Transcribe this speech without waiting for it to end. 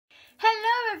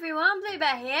Emily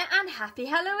Bear here, and happy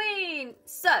Halloween!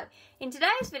 So, in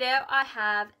today's video I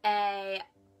have a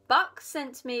box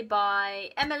sent to me by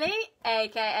Emily,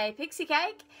 aka Pixie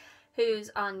Cake, who's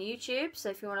on YouTube. So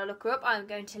if you want to look her up, I'm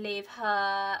going to leave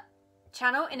her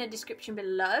channel in the description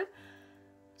below.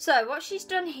 So what she's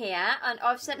done here, and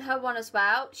I've sent her one as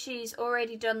well, she's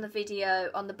already done the video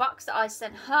on the box that I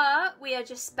sent her. We are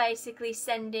just basically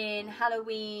sending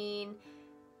Halloween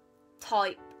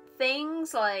type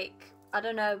things, like I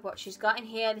don't know what she's got in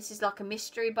here. This is like a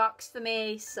mystery box for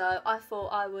me, so I thought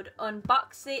I would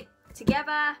unbox it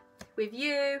together with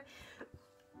you.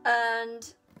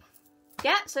 And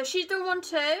yeah, so she's done one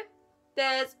too.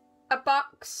 There's a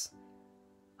box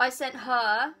I sent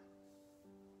her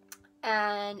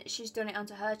and she's done it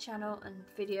onto her channel and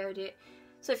videoed it.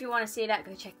 So if you want to see that,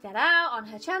 go check that out on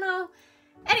her channel.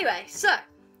 Anyway, so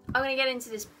I'm going to get into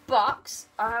this box.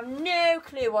 I have no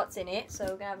clue what's in it, so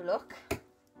we're going to have a look.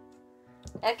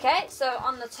 Okay, so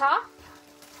on the top,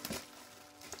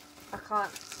 I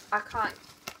can't,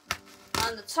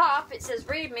 on the top it says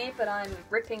read me, but I'm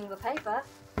ripping the paper.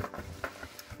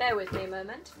 Bear with me a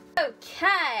moment.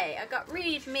 Okay, I got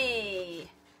read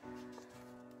me.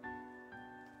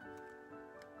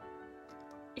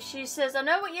 She says, I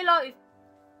know what you like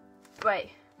with...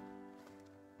 Wait.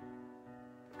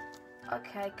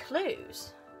 Okay,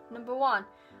 clues. Number 1.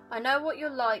 I know what you're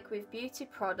like with beauty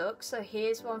products, so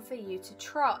here's one for you to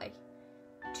try.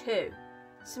 2.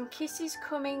 Some kisses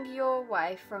coming your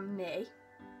way from me.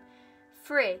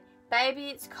 3. Baby,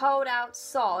 it's cold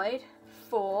outside.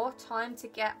 4. Time to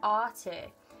get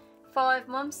arty. 5.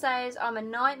 Mum says I'm a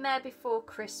nightmare before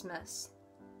Christmas.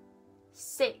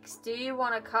 6. Do you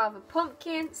want to carve a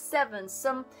pumpkin? 7.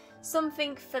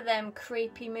 Something for them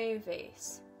creepy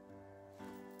movies.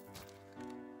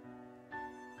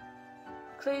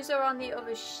 Clues are on the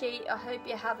other sheet. I hope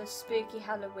you have a spooky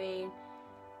Halloween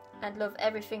and love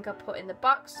everything I put in the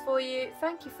box for you.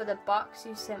 Thank you for the box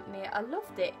you sent me. I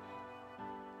loved it.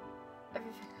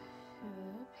 Everything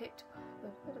picked.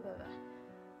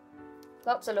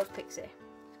 Lots of love, Pixie.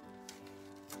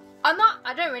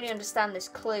 I don't really understand this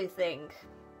clue thing.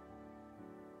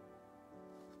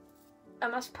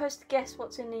 Am I supposed to guess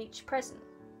what's in each present?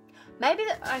 Maybe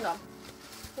that. Hang on.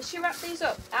 Has she wrapped these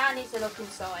up? I need to look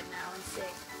inside now and see.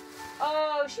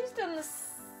 Oh, she's done the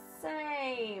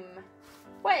same.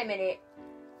 Wait a minute.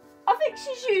 I think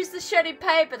she's used the shredded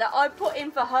paper that I put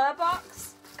in for her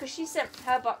box, because she sent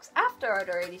her box after I'd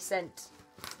already sent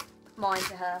mine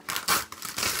to her.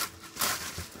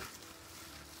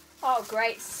 Oh,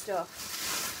 great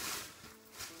stuff.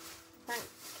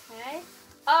 Okay.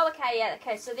 Oh, okay, yeah,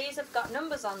 okay, so these have got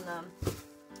numbers on them.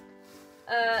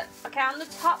 Okay, on the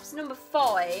top's number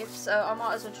 5, so I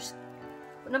might as well just...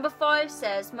 Number 5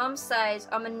 says, Mum says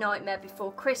I'm a nightmare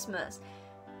before Christmas.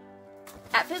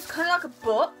 That feels kind of like a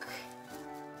book.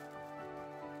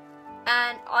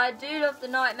 And I do love The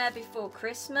Nightmare Before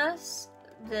Christmas,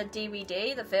 the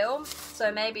DVD, the film,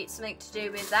 so maybe it's something to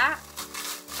do with that.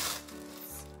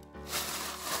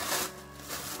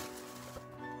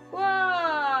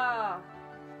 Whoa!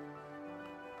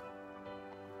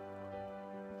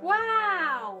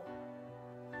 Wow!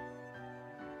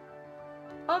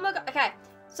 Oh my god, okay,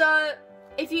 so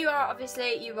if you are,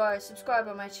 obviously, you are a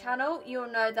subscriber on my channel,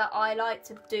 you'll know that I like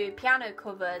to do piano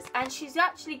covers, and she's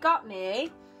actually got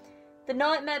me The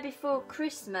Nightmare Before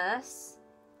Christmas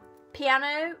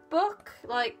piano book,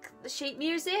 like the sheet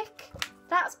music.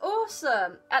 That's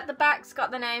awesome. At the back's got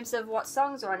the names of what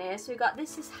songs are on here, so we got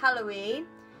This Is Halloween,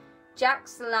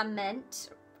 Jack's Lament,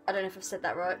 I don't know if I've said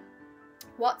that right,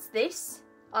 What's This?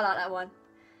 I like that one.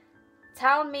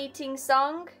 Town Meeting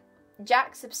Song,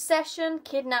 Jack's Obsession,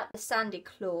 Kidnap the Sandy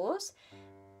Claus,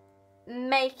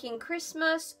 Making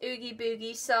Christmas, Oogie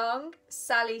Boogie Song,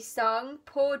 Sally's Song,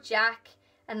 Poor Jack,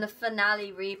 and the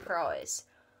finale reprise.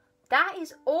 That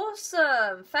is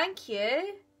awesome. Thank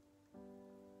you.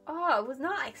 Oh, I was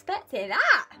not expecting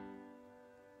that.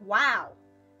 Wow.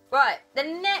 Right, the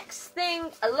next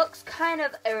thing looks kind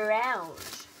of round.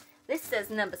 This says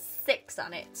number 6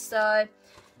 on it, so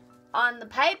on the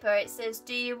paper it says,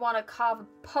 do you want to carve a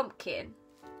pumpkin?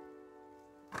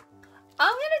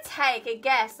 I'm going to take a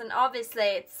guess, and obviously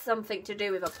it's something to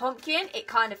do with a pumpkin. It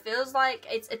kind of feels like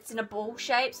it's in a ball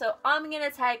shape, so I'm going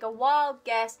to take a wild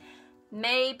guess.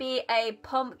 Maybe a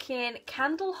pumpkin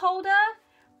candle holder?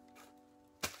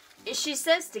 She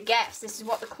says to guess. This is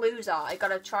what the clues are. I got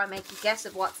to try and make a guess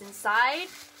of what's inside.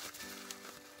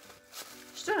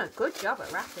 She's done a good job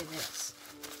at wrapping this.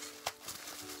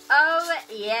 Oh,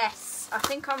 yes. I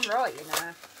think I'm right, you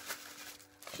know.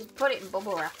 She's put it in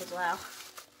bubble wrap as well.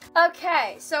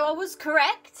 Okay, so I was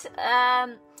correct.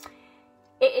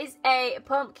 It is a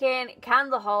pumpkin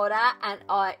candle holder, and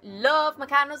I love my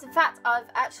candles. In fact, I've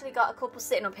actually got a couple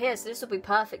sitting up here, so this will be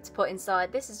perfect to put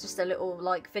inside. This is just a little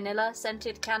like vanilla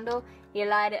scented candle. You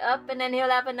light it up and then he'll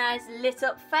have a nice lit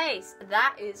up face.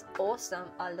 That is awesome.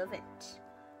 I love it.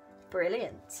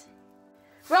 Brilliant.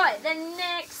 Right, the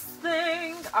next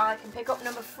thing, I can pick up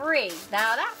number 3.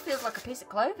 Now that feels like a piece of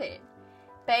clothing.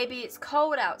 Baby, it's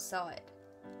cold outside.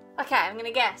 Okay, I'm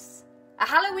gonna guess. A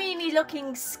Halloween-y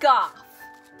looking scarf.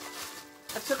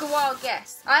 I took a wild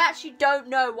guess. I actually don't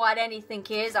know what anything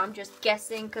is. I'm just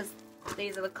guessing because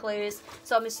these are the clues.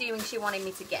 So I'm assuming she wanted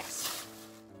me to guess.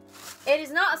 It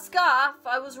is not a scarf.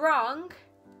 I was wrong.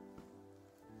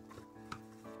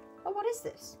 Oh, what is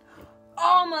this?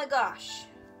 Oh my gosh.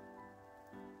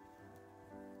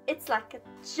 It's like a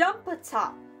jumper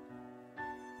top.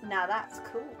 Now that's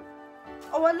cool.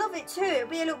 Oh, I love it too. It'll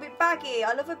be a little bit baggy.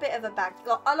 I love a bit of a bag.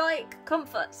 I like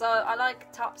comfort, so I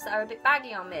like tops that are a bit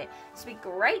baggy on me. This would be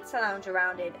great to lounge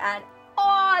around in. And oh,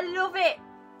 I love it.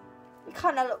 It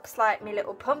kind of looks like my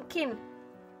little pumpkin.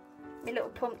 My little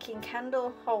pumpkin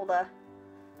candle holder.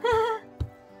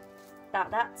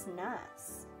 That's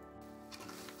nice.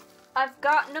 I've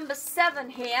got number 7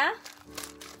 here.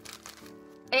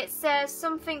 It says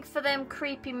something for them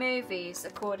creepy movies,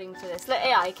 according to this. Look,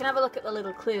 yeah, you can have a look at the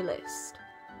little clue list.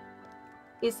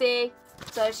 You see?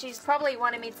 So she's probably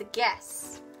wanting me to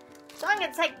guess. So I'm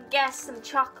going to take a guess, some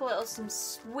chocolate or some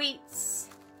sweets.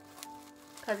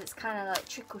 Because it's kind of like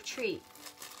trick or treat.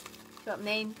 You know what I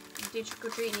mean? You do trick or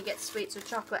treat and you get sweets or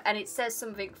chocolate. And it says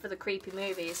something for the creepy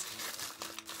movies.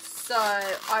 So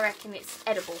I reckon it's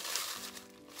edible.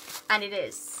 And it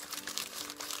is.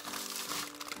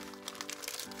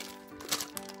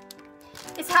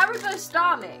 It's Haribo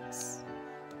Star Mix.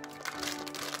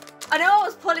 I know I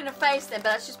was pulling a face then,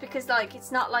 but that's just because like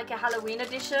it's not like a Halloween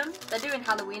edition. They're doing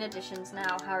Halloween editions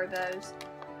now, Haribos.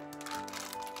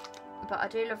 But I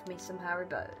do love me some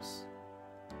Haribos.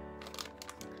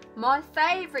 My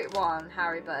favourite one,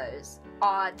 Haribos,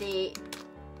 are the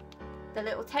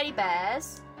little teddy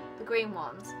bears, the green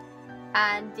ones,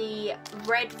 and the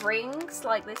red rings,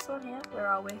 like this one here. Where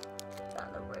are we?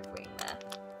 That little red ring there.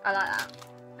 I like that.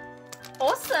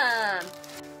 Awesome!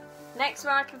 Next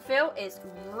one I can feel is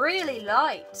really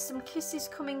light. Some kisses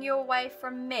coming your way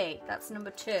from me. That's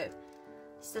number 2. It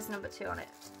says number 2 on it.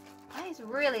 That is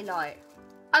really light.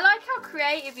 I like how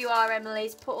creative you are, Emily,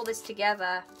 to put all this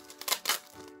together.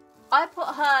 I put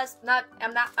hers... No,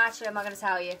 I'm not going to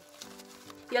tell you.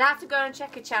 You'll have to go and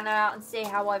check her channel out and see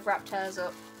how I've wrapped hers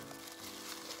up.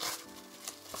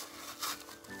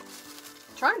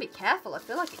 I'm trying to be careful. I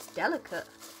feel like it's delicate.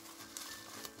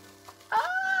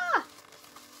 Ah!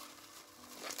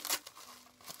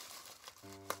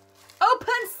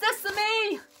 Open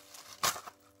sesame!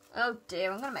 Oh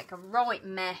dear, I'm going to make a right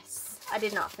mess. I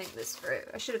did not think this through.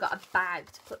 I should have got a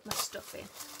bag to put my stuff in.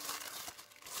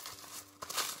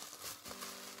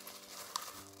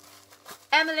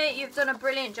 Emily, you've done a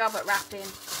brilliant job at wrapping.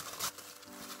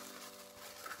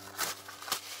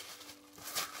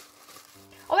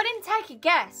 Oh, I didn't take a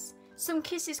guess. Some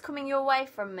kisses coming your way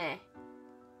from me.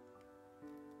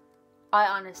 I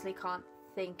honestly can't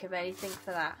think of anything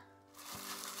for that.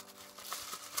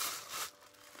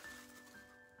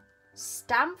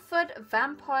 Stanford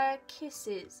Vampire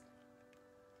Kisses.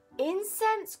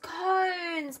 Incense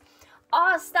cones.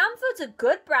 Oh, Stanford's a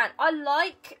good brand. I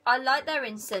like their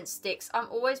incense sticks. I'm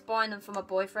always buying them for my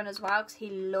boyfriend as well because he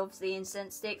loves the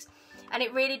incense sticks. And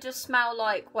it really does smell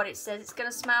like what it says it's going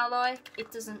to smell like.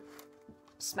 It doesn't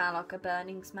smell like a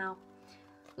burning smell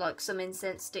like some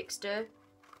incense sticks do.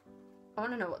 I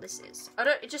want to know what this is.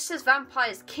 It just says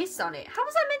Vampire's Kiss on it. How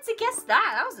was I meant to guess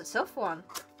that? That was a tough one.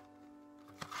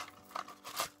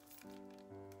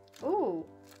 Ooh.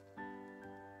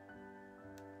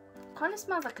 Kind of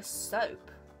smells like a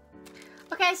soap.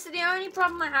 Okay, so the only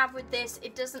problem I have with this,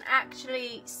 it doesn't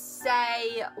actually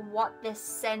say what this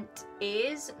scent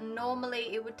is.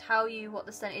 Normally it would tell you what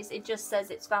the scent is. It just says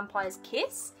it's Vampire's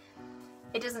Kiss.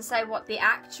 It doesn't say what the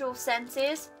actual scent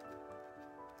is.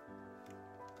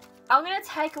 I'm going to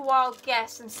take a wild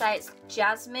guess and say it's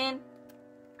jasmine.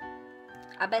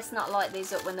 I best not light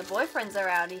these up when the boyfriend's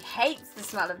around. He hates the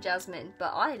smell of jasmine,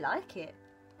 but I like it.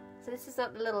 So this is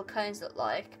what the little cones look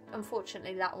like.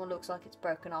 Unfortunately, that one looks like it's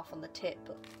broken off on the tip,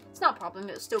 but it's not a problem.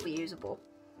 It'll still be usable.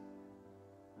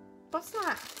 What's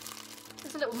that?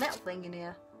 There's a little metal thing in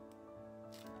here.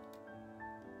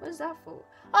 What is that for?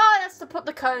 Oh, that's to put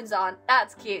the cones on.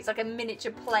 That's cute. It's like a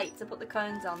miniature plate to put the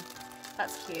cones on.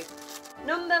 That's cute.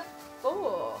 Number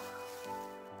 4.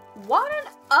 What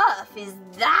on earth is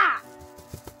that?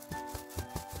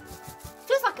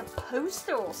 Feels like a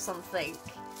poster or something.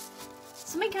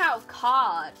 Something out of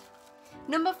card.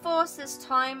 Number 4 says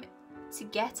time to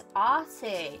get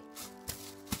arty.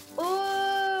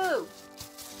 Ooh.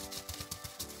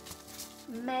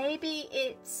 Maybe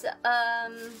it's it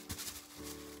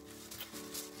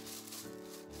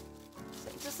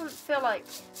doesn't feel like,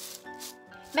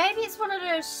 maybe it's one of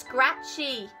those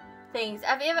scratchy things.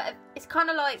 Have you ever, it's kind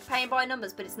of like paint by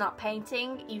numbers, but it's not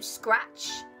painting, you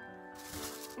scratch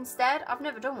instead. I've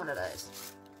never done one of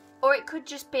those. Or it could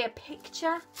just be a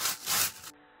picture.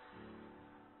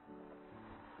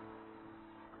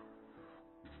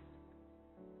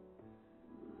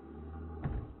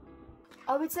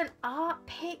 Oh, it's an art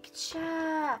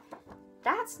picture.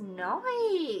 That's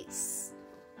nice.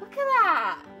 Look at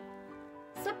that.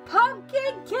 It's a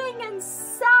Pumpkin King and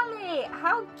Sally.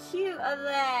 How cute are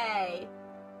they?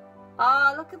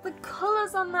 Oh, look at the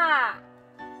colours on that.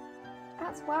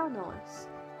 That's well nice.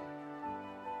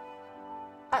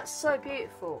 That's so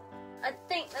beautiful. I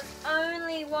think there's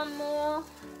only one more.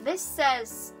 This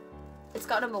says, it's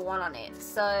got number 1 on it.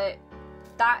 So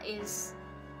that is,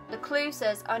 the clue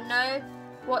says, I know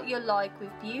what you're like with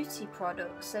beauty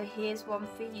products, so here's one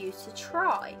for you to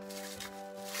try.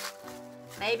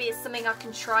 Maybe it's something I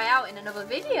can try out in another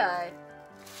video.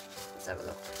 Let's have a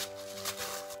look.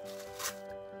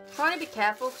 I'm trying to be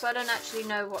careful because I don't actually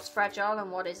know what's fragile and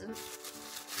what isn't.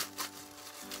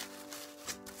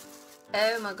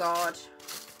 Oh my god.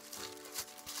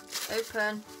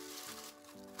 Open.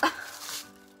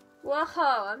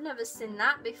 Whoa, I've never seen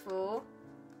that before.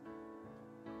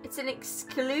 It's an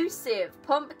exclusive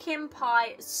pumpkin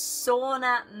pie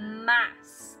sauna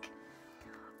mask.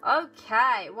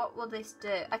 Okay, what will this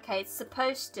do? Okay, it's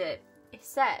supposed to. It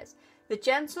says, the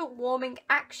gentle warming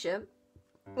action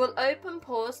will open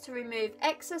pores to remove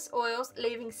excess oils,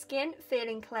 leaving skin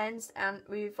feeling cleansed and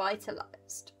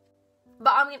revitalized.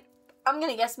 But I'm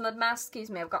gonna guess mud mask. Excuse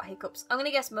me, I've got hiccups. I'm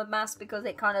gonna guess mud mask because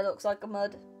it kind of looks like a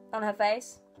mud on her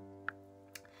face.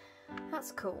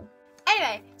 That's cool.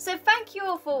 Anyway, so thank you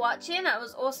all for watching. That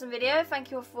was an awesome video.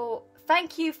 Thank you for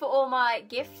all my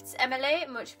gifts, Emily.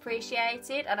 Much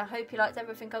appreciated, and I hope you liked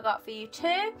everything I got for you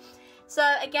too. So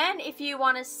again, if you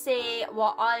want to see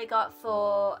what I got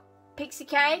for Pixie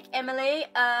Cake, Emily,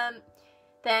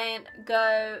 then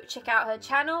go check out her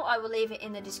channel. I will leave it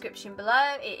in the description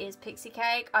below. It is Pixie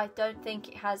Cake. I don't think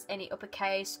it has any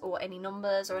uppercase or any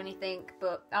numbers or anything,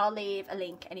 but I'll leave a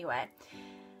link anyway.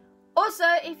 Also,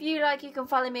 if you like, you can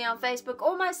follow me on Facebook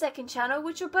or my second channel,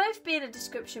 which will both be in the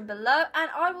description below, and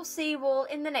I will see you all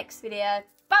in the next video.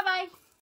 Bye bye!